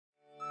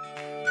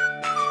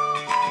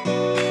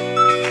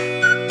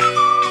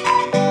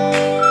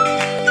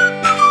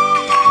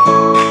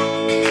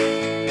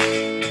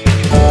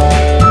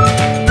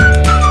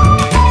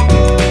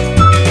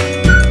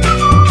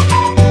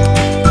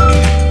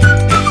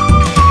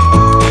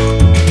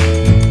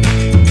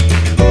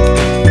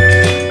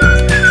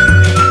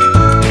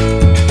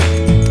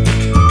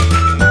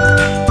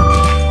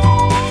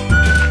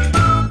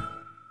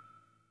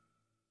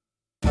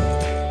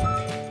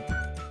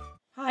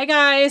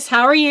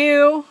how are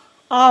you?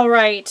 All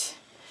right,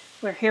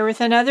 we're here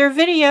with another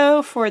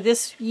video for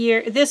this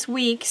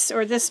week's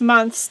or this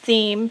month's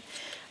theme,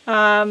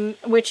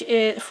 which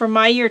is for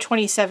my year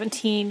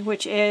 2017,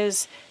 which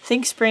is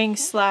Think Spring /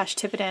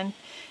 Tibetan.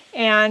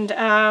 And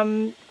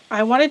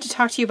I wanted to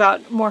talk to you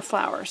about more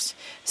flowers.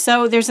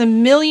 So there's a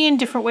million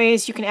different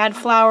ways you can add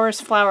flowers,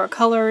 flower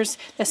colors,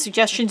 the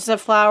suggestions of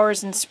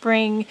flowers in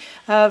spring,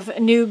 of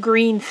new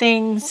green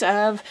things,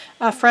 of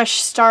a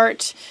fresh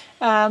start,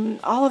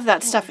 all of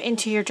that stuff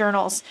into your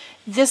journals.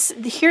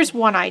 Here's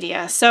one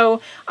idea.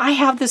 So I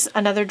have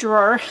another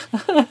drawer,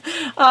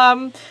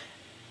 not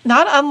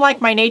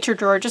unlike my nature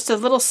drawer, just a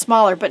little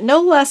smaller, but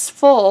no less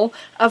full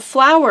of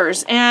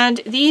flowers.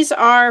 And these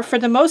are, for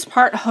the most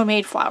part,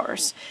 homemade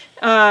flowers.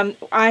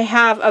 I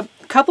have a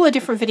couple of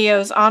different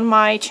videos on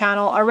my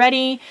channel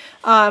already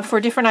for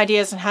different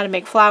ideas on how to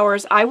make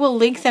flowers. I will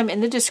link them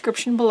in the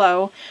description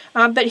below.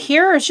 But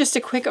here is just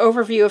a quick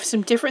overview of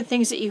some different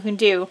things that you can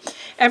do.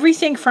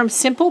 Everything from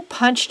simple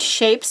punched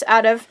shapes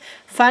out of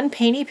fun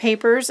painty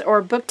papers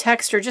or book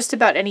text or just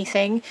about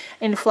anything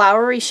in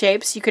flowery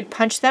shapes. You could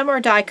punch them or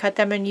die cut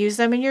them and use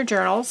them in your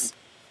journals.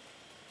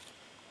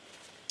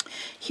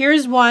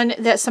 Here's one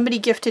that somebody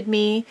gifted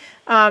me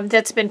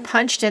that's been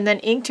punched and then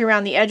inked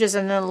around the edges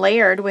and then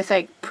layered with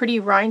a pretty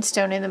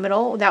rhinestone in the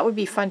middle. That would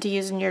be fun to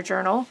use in your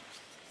journal.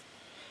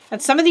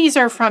 And some of these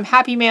are from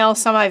Happy Mail,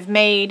 some I've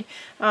made.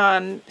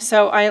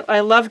 So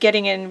I love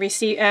getting and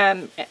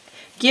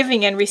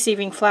giving and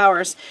receiving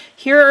flowers.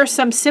 Here are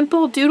some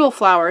simple doodle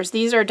flowers.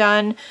 These are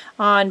done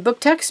on book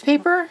text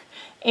paper,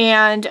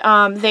 and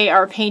they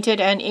are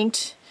painted and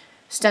inked,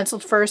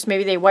 stenciled first.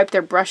 Maybe they wipe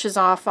their brushes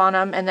off on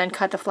them and then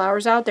cut the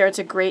flowers out. There, it's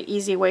a great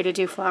easy way to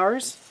do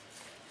flowers.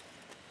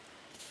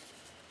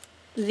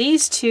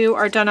 These two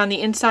are done on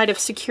the inside of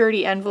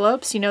security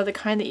envelopes, you know, the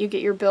kind that you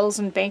get your bills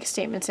and bank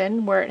statements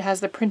in, where it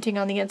has the printing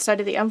on the inside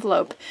of the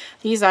envelope.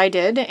 These I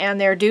did, and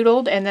they're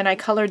doodled, and then I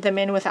colored them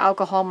in with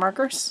alcohol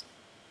markers.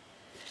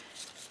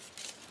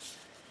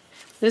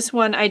 This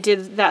one I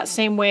did that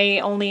same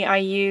way, only I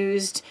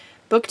used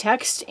book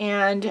text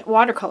and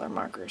watercolor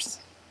markers.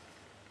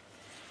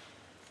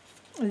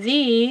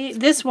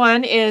 This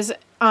one is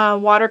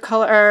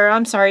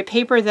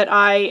paper that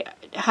I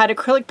had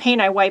acrylic paint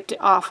I wiped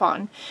it off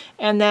on.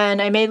 And then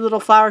I made little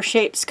flower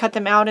shapes, cut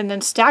them out, and then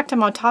stacked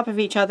them on top of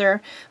each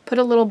other, put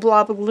a little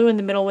blob of glue in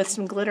the middle with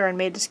some glitter, and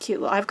made this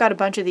cute little... I've got a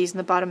bunch of these in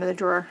the bottom of the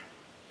drawer.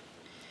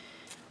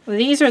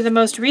 These are the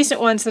most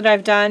recent ones that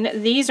I've done.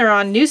 These are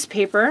on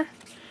newspaper.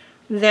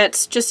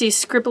 That's just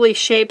these scribbly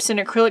shapes in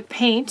acrylic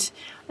paint.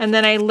 And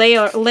then I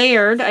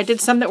layered. I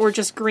did some that were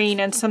just green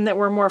and some that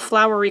were more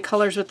flowery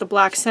colors with the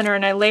black center,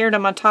 and I layered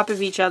them on top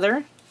of each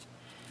other.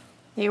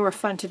 They were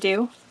fun to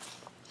do.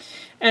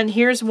 And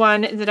here's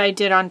one that I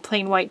did on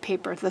plain white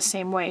paper the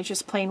same way,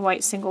 just plain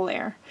white single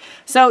layer.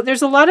 So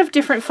there's a lot of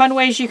different fun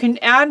ways you can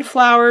add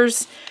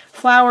flowers,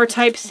 flower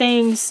type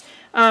things,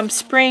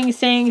 spring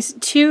things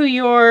to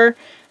your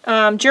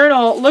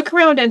journal. Look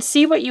around and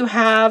see what you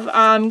have.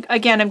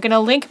 Again, I'm going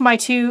to link my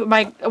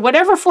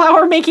whatever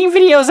flower making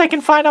videos I can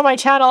find on my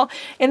channel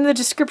in the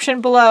description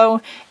below,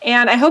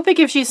 and I hope it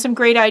gives you some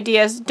great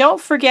ideas.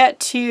 Don't forget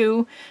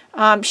to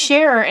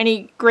share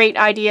any great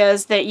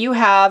ideas that you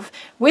have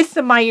with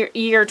the My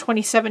Year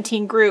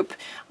 2017 group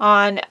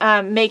on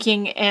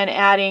making and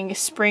adding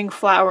spring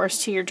flowers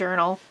to your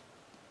journal.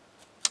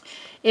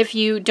 If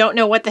you don't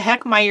know what the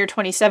heck My Year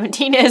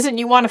 2017 is and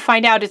you want to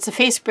find out, it's a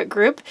Facebook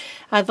group.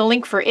 The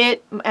link for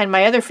it and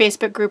my other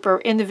Facebook group are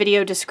in the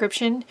video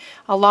description,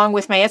 along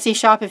with my Etsy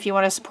shop. If you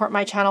want to support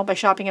my channel by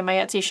shopping in my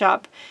Etsy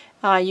shop,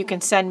 you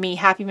can send me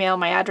Happy Mail.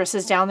 My address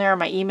is down there,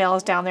 my email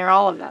is down there,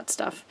 all of that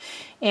stuff.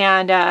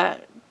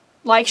 And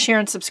like, share,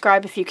 and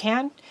subscribe if you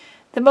can.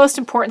 The most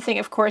important thing,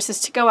 of course,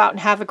 is to go out and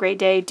have a great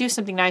day. Do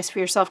something nice for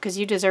yourself because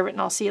you deserve it, and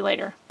I'll see you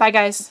later. Bye,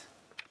 guys.